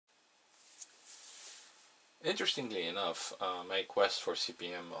Interestingly enough, my quest for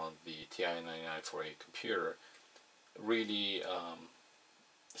CPM on the TI-99 for a computer really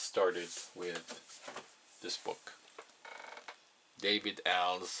started with this book, David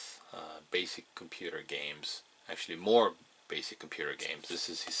Al's Basic Computer Games. Actually, more basic computer games. This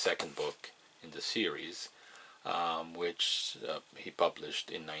is his second book in the series, which he published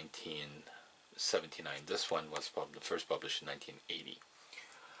in 1979. This one was first published in 1980.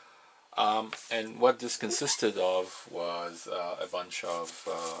 And what this consisted of was a bunch of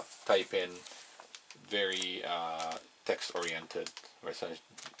type-in, very text-oriented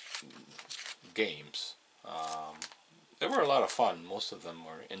games. They were a lot of fun. Most of them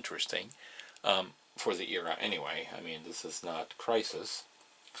were interesting for the era anyway. I mean, this is not Crisis.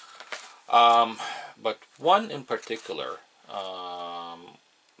 But one in particular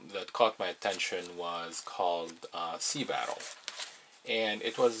that caught my attention was called Sea Battle. And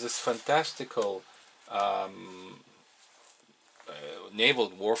it was this fantastical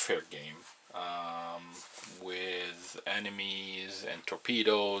naval warfare game with enemies and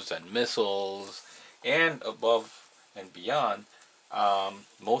torpedoes and missiles, and above and beyond,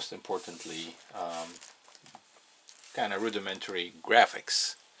 most importantly, kind of rudimentary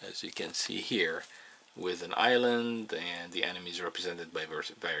graphics, as you can see here, with an island and the enemies represented by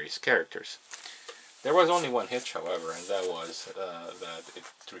various characters. There was only one hitch, however, and that was that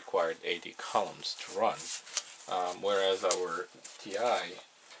it required 80 columns to run, whereas our TI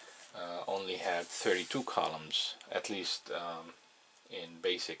only had 32 columns, at least in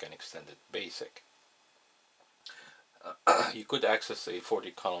Basic and Extended Basic. You could access a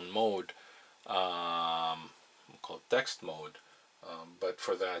 40-column mode called text mode, but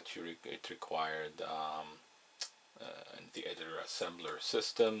for that it required the editor assembler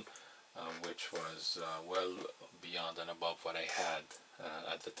system, which was well beyond and above what I had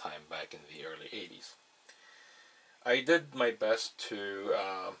at the time back in the early 80s. I did my best to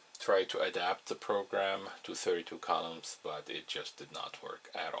try to adapt the program to 32 columns, but it just did not work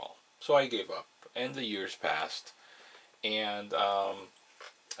at all. So I gave up, and the years passed, and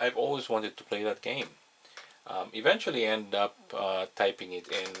I've always wanted to play that game. Eventually ended up typing it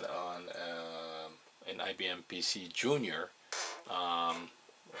in on an IBM PC Junior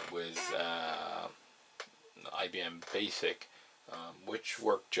with IBM Basic, which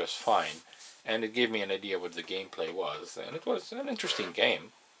worked just fine, and it gave me an idea what the gameplay was, and it was an interesting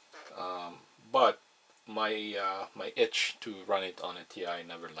game. But my my itch to run it on a TI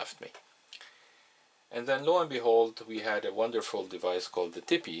never left me. And then lo and behold, we had a wonderful device called the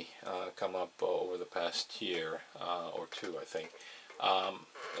Tippy come up over the past year or two, I think,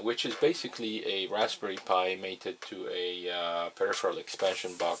 which is basically a Raspberry Pi mated to a peripheral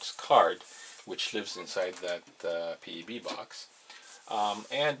expansion box card, which lives inside that PEB box,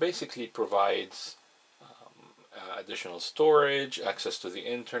 and basically provides additional storage, access to the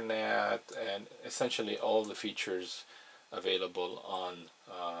internet, and essentially all the features available on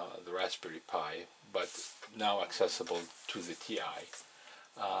the Raspberry Pi, but now accessible to the TI,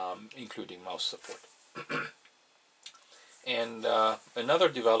 including mouse support. And another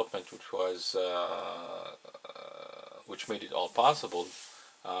development which made it all possible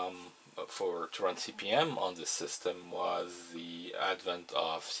to run CPM on this system was the advent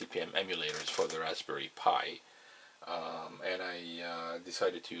of CPM emulators for the Raspberry Pi. And I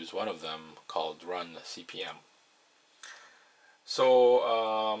decided to use one of them called Run CPM. So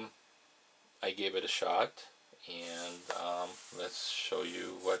I gave it a shot, and let's show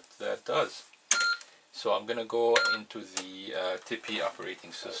you what that does. So I'm going to go into the Tippy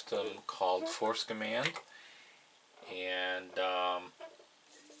operating system called Force Command, and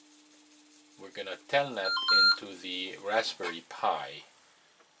we're going to telnet into the Raspberry Pi,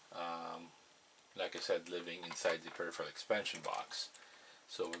 like I said, living inside the peripheral expansion box.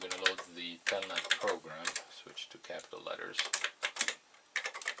 So we're going to load the telnet program, switch to capital letters.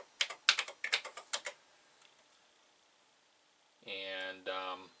 And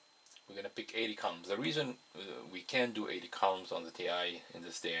we're going to pick 80 columns. The reason we can do 80 columns on the TI in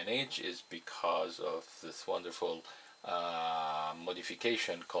this day and age is because of this wonderful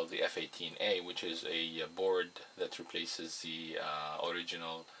modification called the F18A, which is a board that replaces the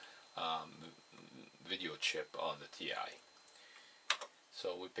original video chip on the TI.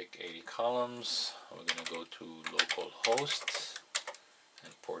 So we pick 80 columns. We're going to go to localhost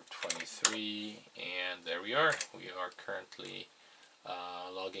and port 23, and there we are. We are currently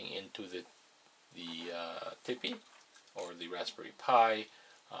logging into the Tippy or the Raspberry Pi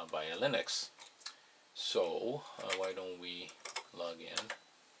via Linux. So why don't we log in?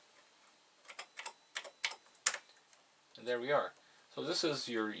 And there we are. So this is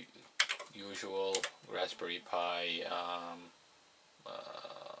your usual Raspberry Pi uh,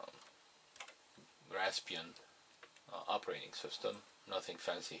 Raspbian operating system. Nothing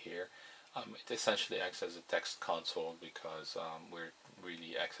fancy here. It essentially acts as a text console because we're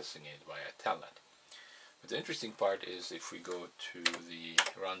really accessing it via telnet. But the interesting part is if we go to the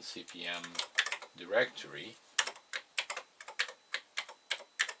run CPM directory.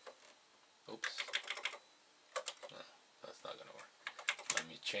 Oops, no, that's not gonna work. Let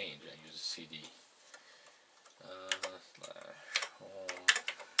me change and use CD slash home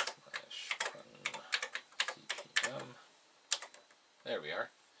slash run CPM. There we are.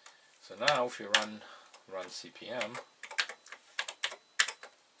 So now if you run CPM,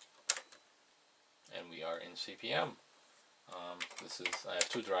 and we are in CPM. I have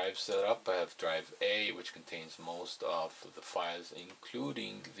two drives set up. I have drive A, which contains most of the files,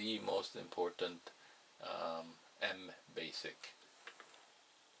 including the most important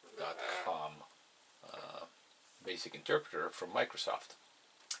MBASIC.com basic interpreter from Microsoft.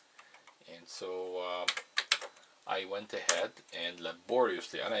 And so I went ahead and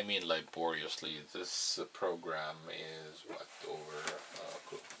laboriously, and I mean laboriously, this program is what,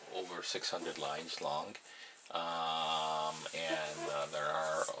 over 600 lines long, and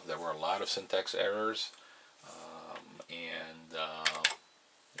there were a lot of syntax errors,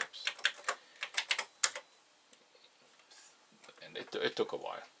 oops, and it took a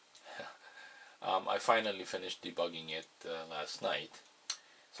while. I finally finished debugging it last night.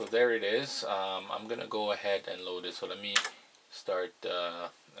 So there it is. I'm gonna go ahead and load it. So let me start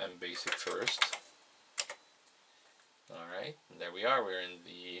MBASIC first. Alright, there we are. We're in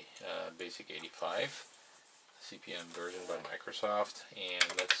the BASIC 85 CPM version by Microsoft,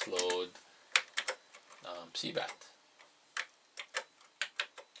 and let's load CBAT.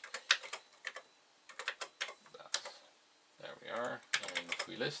 There we are, and if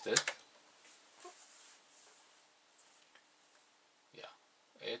we list it,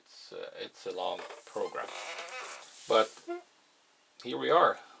 it's a long program, but here we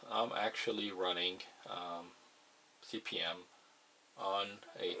are. I'm actually running CPM on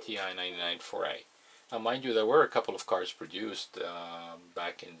a TI-99 4A. Now mind you, there were a couple of cars produced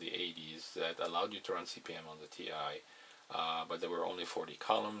back in the 80s that allowed you to run CPM on the TI, but there were only 40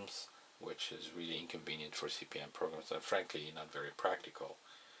 columns, which is really inconvenient for CPM programs and frankly not very practical,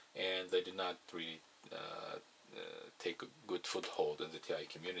 and they did not really take a good foothold in the TI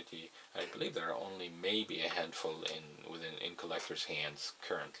community. I believe there are only maybe a handful in collectors' hands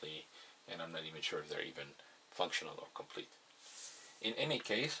currently, and I'm not even sure if they're even functional or complete. In any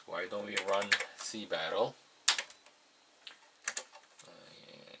case, why don't we run cbattle?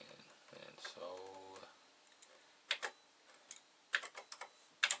 And so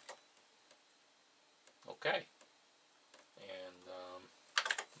okay, and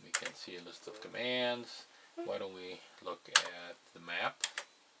we can see a list of commands. Why don't we look at the map?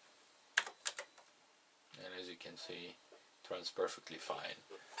 And as you can see, it runs perfectly fine.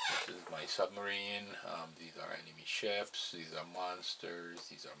 This is my submarine. These are enemy ships. These are monsters.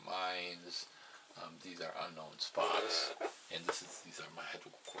 These are mines. These are unknown spots. And these are my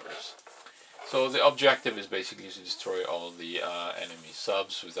headquarters. So the objective is basically to destroy all the enemy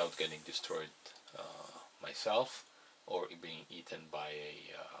subs without getting destroyed myself or being eaten by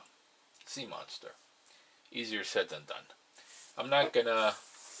a sea monster. Easier said than done. I'm not gonna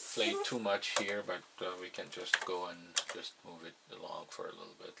play too much here, but we can just go and just move it along for a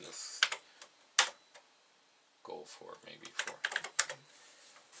little bit. Let's go for maybe 4.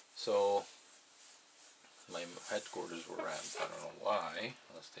 So my headquarters were rammed. I don't know why.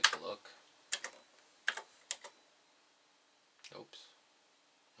 Let's take a look. Oops.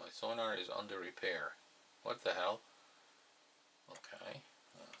 My sonar is under repair. What the hell? Okay.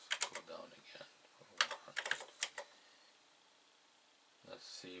 Let's go down again. Let's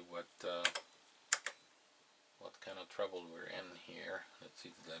see what kind of trouble we're in here. Let's see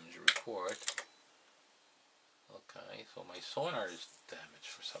the damage report. Okay, so my sonar is damaged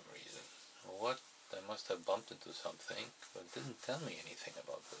for some reason. What? I must have bumped into something, but it didn't tell me anything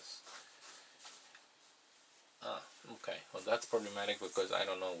about this. Okay, well that's problematic because I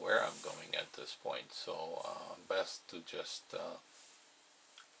don't know where I'm going at this point, so best to just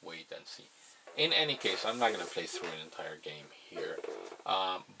wait and see. In any case, I'm not going to play through an entire game here,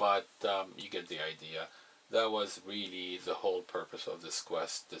 but you get the idea. That was really the whole purpose of this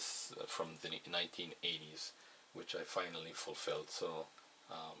quest, from the 1980s, which I finally fulfilled. So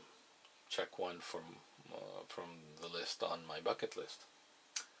check one from the list on my bucket list.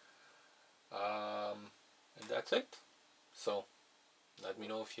 And that's it. So let me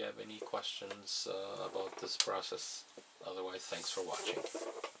know if you have any questions about this process. Otherwise, thanks for watching.